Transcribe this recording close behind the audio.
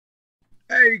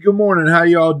Hey, good morning. How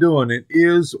y'all doing? It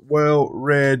is Well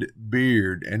Red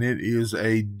Beard, and it is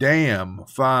a damn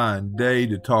fine day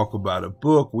to talk about a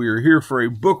book. We are here for a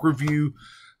book review.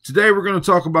 Today we're going to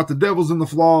talk about The Devils and the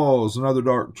Flaws, Another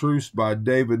Dark Truce by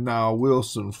David Niall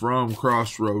Wilson from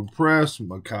Crossroad Press,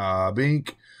 Macabre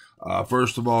Inc.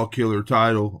 First of all, killer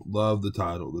title. Love the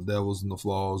title. The Devils and the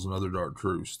Flaws, Another Dark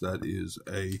Truce. That is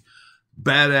a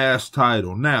badass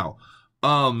title. Now,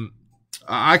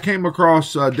 I came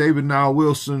across David Niall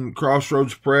Wilson,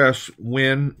 Crossroads Press,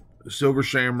 when Silver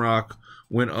Shamrock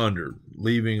went under,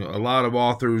 leaving a lot of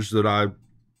authors that I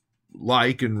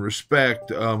like and respect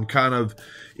kind of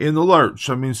in the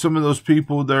lurch. I mean, some of those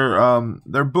people,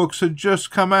 their books had just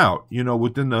come out,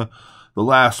 within the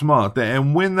last month.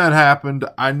 And when that happened,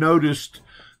 I noticed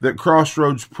that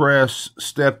Crossroads Press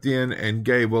stepped in and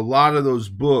gave a lot of those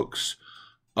books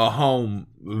a home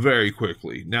very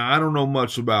quickly. Now, I don't know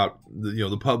much about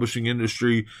the publishing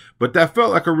industry, but that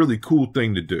felt like a really cool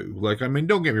thing to do. Like, I mean,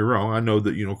 don't get me wrong. I know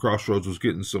that Crossroads was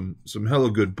getting some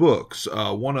hella good books.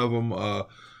 One of them,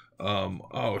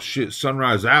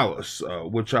 Sunrise Alice,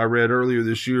 which I read earlier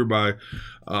this year by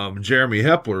Jeremy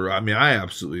Hepler. I mean, I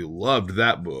absolutely loved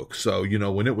that book. So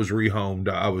when it was rehomed,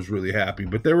 I was really happy.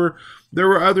 But there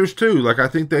were others too. Like, I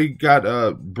think they got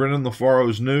Brendan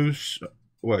LaFaro's Noose.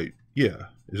 Wait, yeah.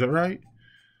 Is that right?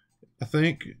 I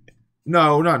think.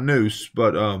 No, not Noose,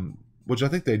 but which I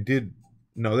think they did.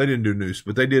 No, they didn't do Noose,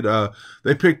 but they did.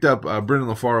 They picked up Brendan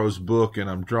LaFaro's book, and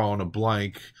I'm drawing a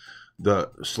blank.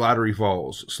 The Slattery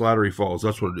Falls. Slattery Falls.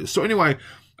 That's what it is. So anyway,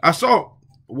 I saw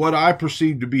what I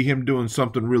perceived to be him doing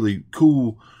something really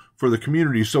cool for the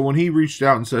community. So when he reached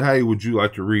out and said, "Hey, would you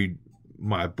like to read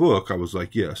my book?" I was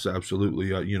like, yes,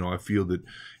 absolutely. I feel that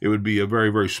it would be a very,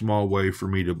 very small way for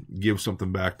me to give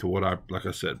something back to what I, like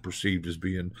I said, perceived as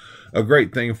being a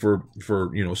great thing for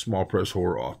small press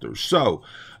horror authors. So,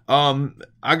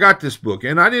 I got this book,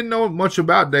 and I didn't know much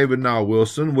about David Niall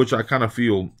Wilson, which I kind of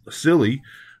feel silly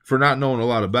for not knowing a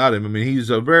lot about him. I mean, he's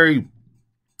a very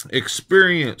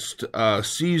experienced,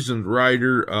 seasoned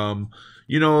writer. A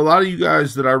lot of you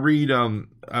guys that I read,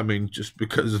 I mean, just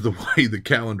because of the way the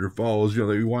calendar falls,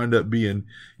 they wind up being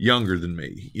younger than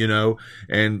me,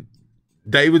 and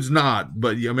David's not,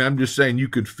 but I mean, I'm just saying you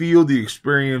could feel the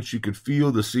experience, you could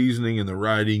feel the seasoning in the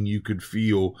writing, you could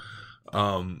feel,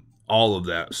 all of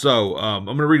that. So, I'm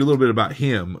going to read a little bit about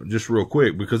him just real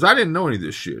quick because I didn't know any of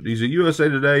this shit. He's a USA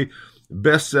Today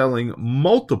best-selling,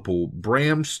 multiple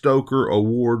Bram Stoker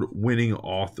award-winning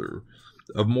author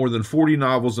of more than 40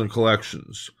 novels and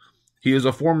collections. He is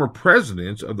a former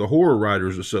president of the Horror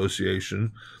Writers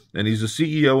Association, and he's the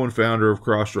CEO and founder of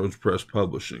Crossroads Press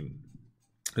Publishing.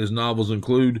 His novels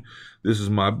include This Is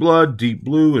My Blood, Deep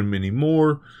Blue, and many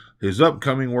more. His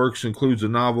upcoming works includes a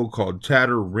novel called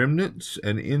Tatter Remnants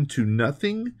and Into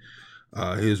Nothing.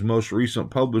 His most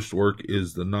recent published work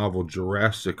is the novel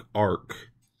Jurassic Ark,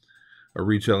 a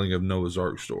retelling of Noah's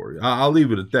Ark story. I'll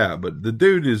leave it at that, but the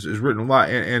dude is written a lot,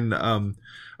 and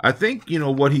I think,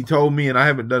 what he told me, and I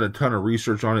haven't done a ton of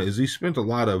research on it, is he spent a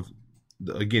lot of,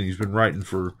 again, he's been writing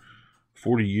for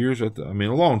 40 years, a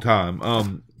long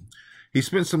time. He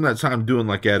spent some of that time doing,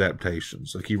 like,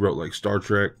 adaptations. Like, he wrote, like, Star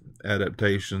Trek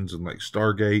adaptations and, like,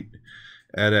 Stargate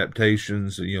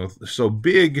adaptations, so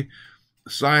big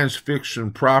science fiction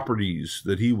properties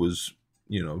that he was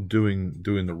doing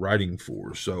the writing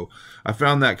for. So I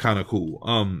found that kind of cool.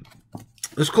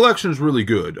 This collection is really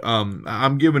good.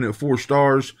 I'm giving it 4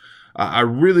 stars. I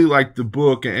really like the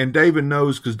book, and David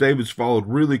knows because David's followed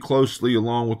really closely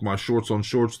along with my shorts on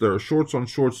shorts. There are shorts on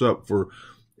shorts up for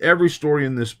every story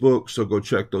in this book, so go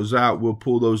check those out. We'll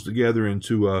pull those together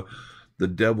into the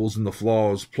Devils and the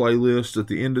Flaws playlist at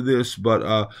the end of this.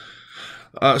 But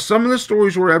some of the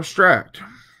stories were abstract.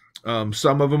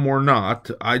 Some of them were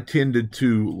not. I tended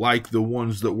to like the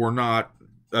ones that were not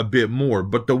a bit more,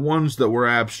 but the ones that were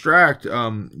abstract,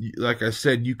 like I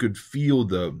said, you could feel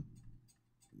the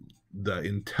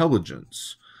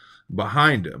intelligence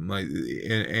behind them. Like,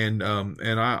 and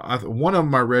I one of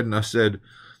them I read and I said,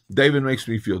 David makes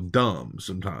me feel dumb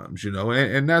sometimes,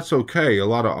 and that's okay. A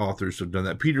lot of authors have done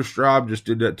that. Peter Straub just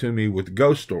did that to me with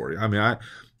Ghost Story. I mean,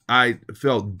 I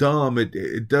felt dumb.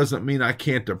 It doesn't mean I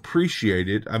can't appreciate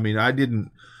it. I mean, I didn't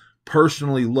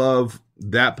personally love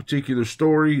that particular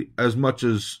story as much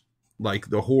as like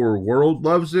the horror world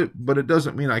loves it, but it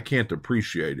doesn't mean I can't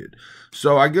appreciate it.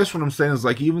 So I guess what I'm saying is,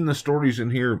 like, even the stories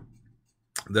in here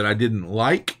that I didn't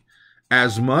like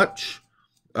as much,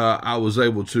 I was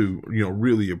able to,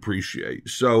 really appreciate.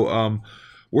 So,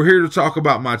 we're here to talk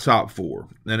about my top 4.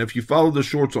 And if you follow the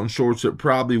shorts on shorts, it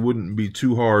probably wouldn't be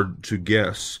too hard to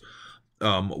guess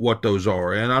what those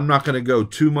are. And I'm not going to go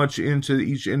too much into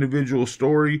each individual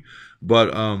story,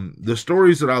 but the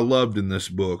stories that I loved in this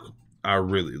book, I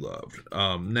really loved.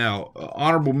 Now,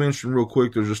 honorable mention real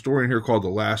quick, there's a story in here called The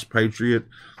Last Patriot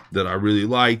that I really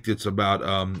liked. It's about,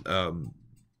 kind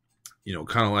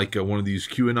of like one of these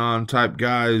QAnon type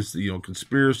guys,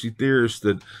 conspiracy theorists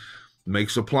that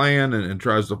makes a plan and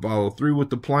tries to follow through with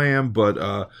the plan. But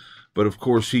of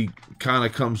course, he kind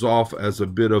of comes off as a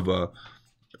bit of a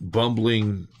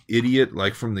bumbling idiot,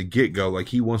 like from the get-go. Like,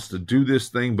 he wants to do this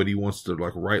thing, but he wants to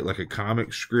like write like a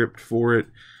comic script for it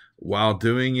while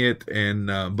doing it. And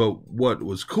but what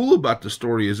was cool about the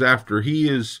story is after he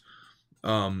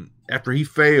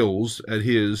fails at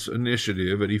his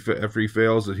initiative, after he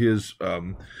fails at his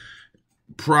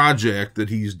project that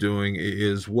he's doing,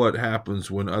 is what happens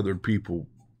when other people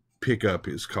pick up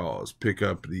his cause, pick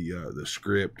up the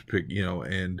script,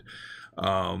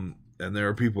 and there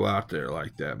are people out there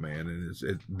like that, man. And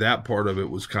that part of it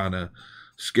was kind of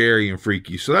scary and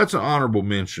freaky. So that's an honorable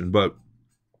mention. But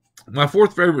my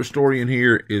fourth favorite story in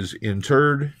here is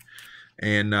Interred,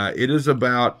 and it is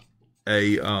about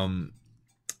a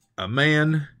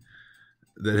man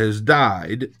that has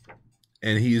died,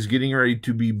 and he is getting ready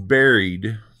to be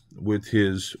buried with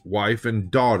his wife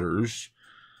and daughters,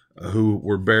 who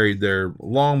were buried there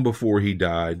long before he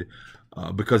died,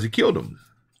 because he killed them.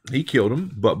 He killed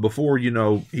him, but before he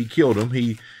killed him,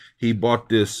 he bought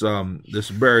this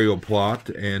burial plot,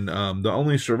 and the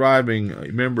only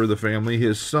surviving member of the family,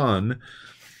 his son,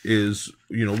 is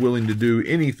willing to do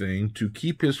anything to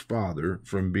keep his father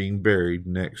from being buried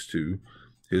next to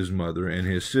his mother and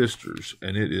his sisters,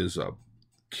 and it is a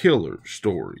killer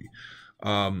story.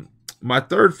 My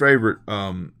third favorite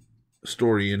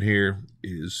story in here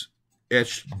is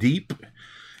Etched Deep,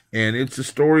 and it's a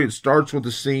story. It starts with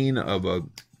a scene of a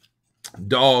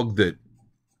dog that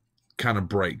kind of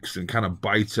breaks and kind of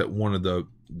bites at one of the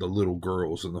little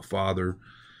girls, and the father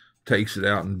takes it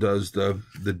out and does the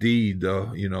deed,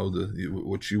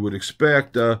 what you would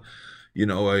expect a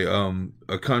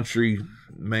country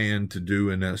man to do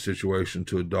in that situation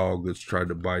to a dog that's tried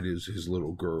to bite his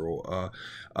little girl.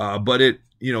 But it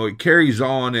carries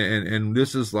on, and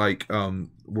this is like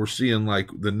we're seeing like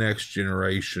the next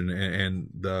generation and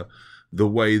the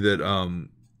way that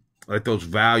like those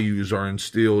values are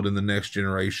instilled in the next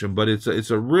generation. But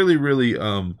it's a really, really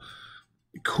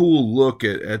cool look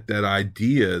at that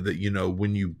idea that,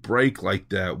 when you break like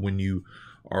that, when you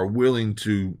are willing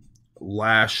to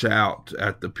lash out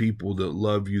at the people that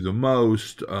love you the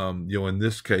most, in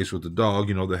this case with the dog,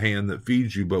 the hand that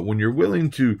feeds you. But when you're willing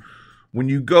to, when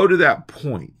you go to that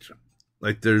point,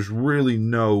 like there's really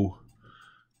no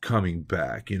coming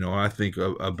back. I think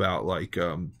about like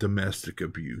domestic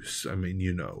abuse. I mean,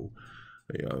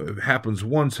 it happens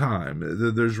one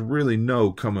time. There's really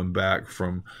no coming back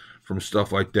from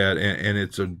stuff like that, and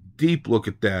it's a deep look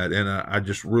at that, and I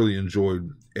just really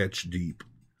enjoyed Etched Deep.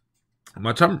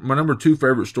 My number two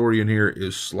favorite story in here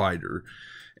is Slider,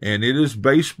 and it is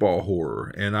baseball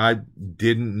horror, and I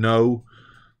didn't know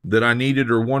that I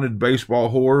needed or wanted baseball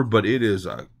horror, but it is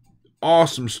a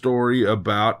awesome story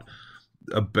about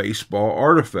a baseball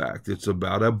artifact. It's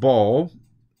about a ball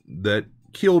that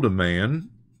killed a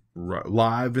man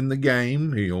live in the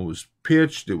game. It was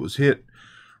pitched, it was hit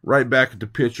right back at the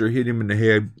pitcher, hit him in the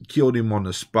head, killed him on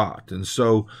the spot. And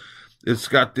so it's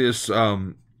got this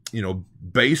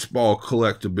baseball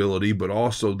collectability, but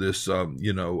also this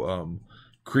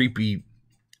creepy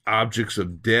objects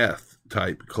of death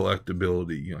type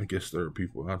collectability. I guess there are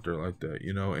people out there like that,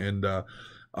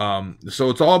 and so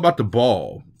it's all about the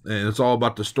ball, and it's all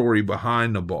about the story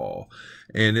behind the ball,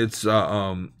 and it's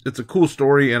a cool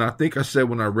story. And I think I said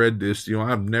when I read this,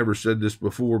 I've never said this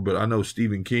before, but I know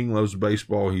Stephen King loves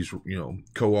baseball. He's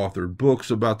co-authored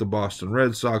books about the Boston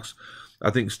Red Sox. I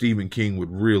think Stephen King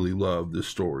would really love this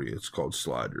story. It's called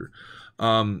Slider.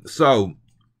 So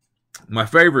my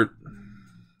favorite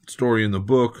story in the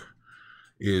book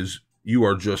is You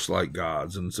Are Just Like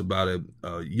Gods, and it's about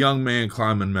a young man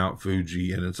climbing Mount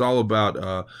Fuji, and it's all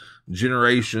about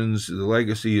generations, the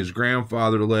legacy his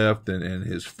grandfather left and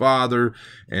his father,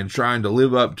 and trying to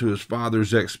live up to his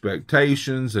father's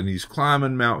expectations. And he's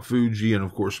climbing Mount Fuji, and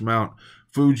of course Mount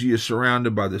Fuji is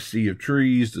surrounded by the sea of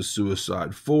trees, the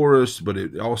suicide forest, but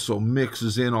it also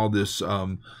mixes in all this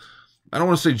I don't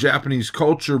want to say Japanese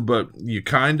culture, but you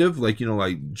kind of like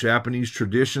Japanese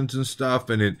traditions and stuff.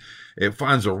 And it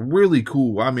finds a really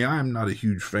cool, I mean, I'm not a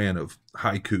huge fan of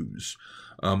haikus.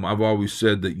 I've always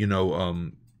said that,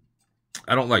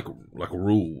 I don't like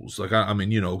rules. Like, I mean,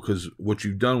 because what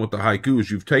you've done with the haiku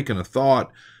is you've taken a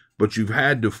thought, but you've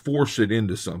had to force it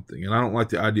into something. And I don't like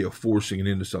the idea of forcing it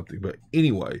into something. But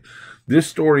anyway, this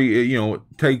story, you know,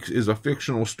 is a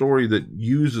fictional story that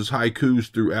uses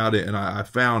haikus throughout it. And I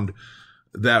found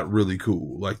that really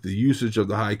cool. Like the usage of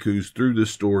the haikus through this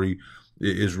story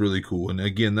is really cool. And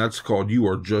again, that's called You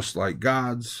Are Just Like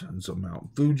Gods. It's a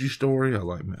Mount Fuji story. I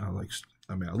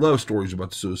love stories about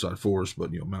the suicide forest,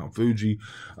 but, you know, Mount Fuji,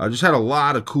 I just had a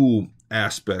lot of cool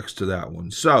aspects to that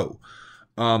one. So,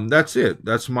 that's it.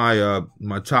 That's my,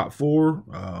 my top 4,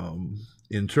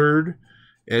 Interred,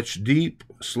 Etch Deep,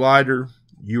 Slider,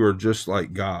 You Are Just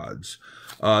Like Gods.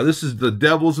 This is The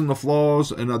Devils and the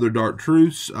Flaws and Other Dark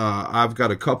Truths. I've got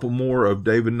a couple more of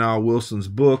David Niall Wilson's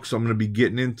books I'm going to be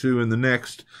getting into in the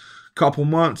next couple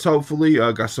months, hopefully.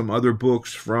 I got some other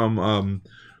books from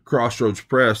Crossroads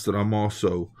Press that I'm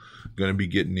also going to be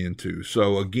getting into.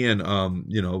 So again,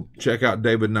 you know, check out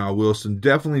David Niall Wilson.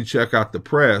 Definitely check out the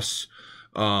press.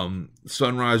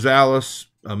 Sunrise Alice,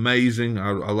 amazing.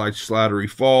 I like Slattery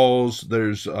Falls.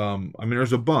 There's,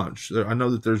 there's a bunch. I know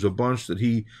that there's a bunch that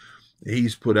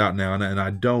he's put out now, and I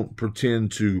don't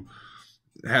pretend to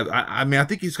have. I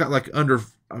think he's got like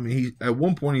at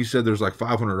one point he said there's like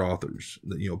 500 authors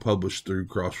that, you know, published through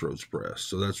Crossroads Press.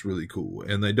 So that's really cool.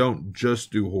 And they don't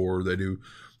just do horror. They do,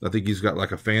 I think he's got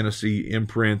like a fantasy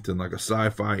imprint and like a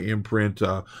sci-fi imprint.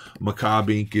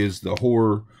 Macabre Inc. is the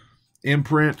horror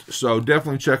imprint. So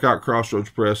definitely check out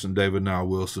Crossroads Press and David Niall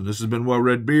Wilson. This has been Well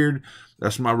Red Beard.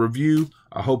 That's my review.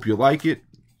 I hope you like it.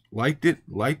 Liked it.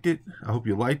 I hope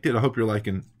you liked it. I hope you're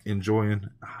enjoying.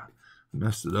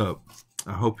 Messed it up.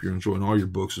 I hope you're enjoying all your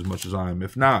books as much as I am.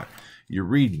 If not, you're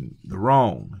reading the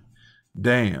wrong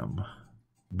damn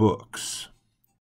books.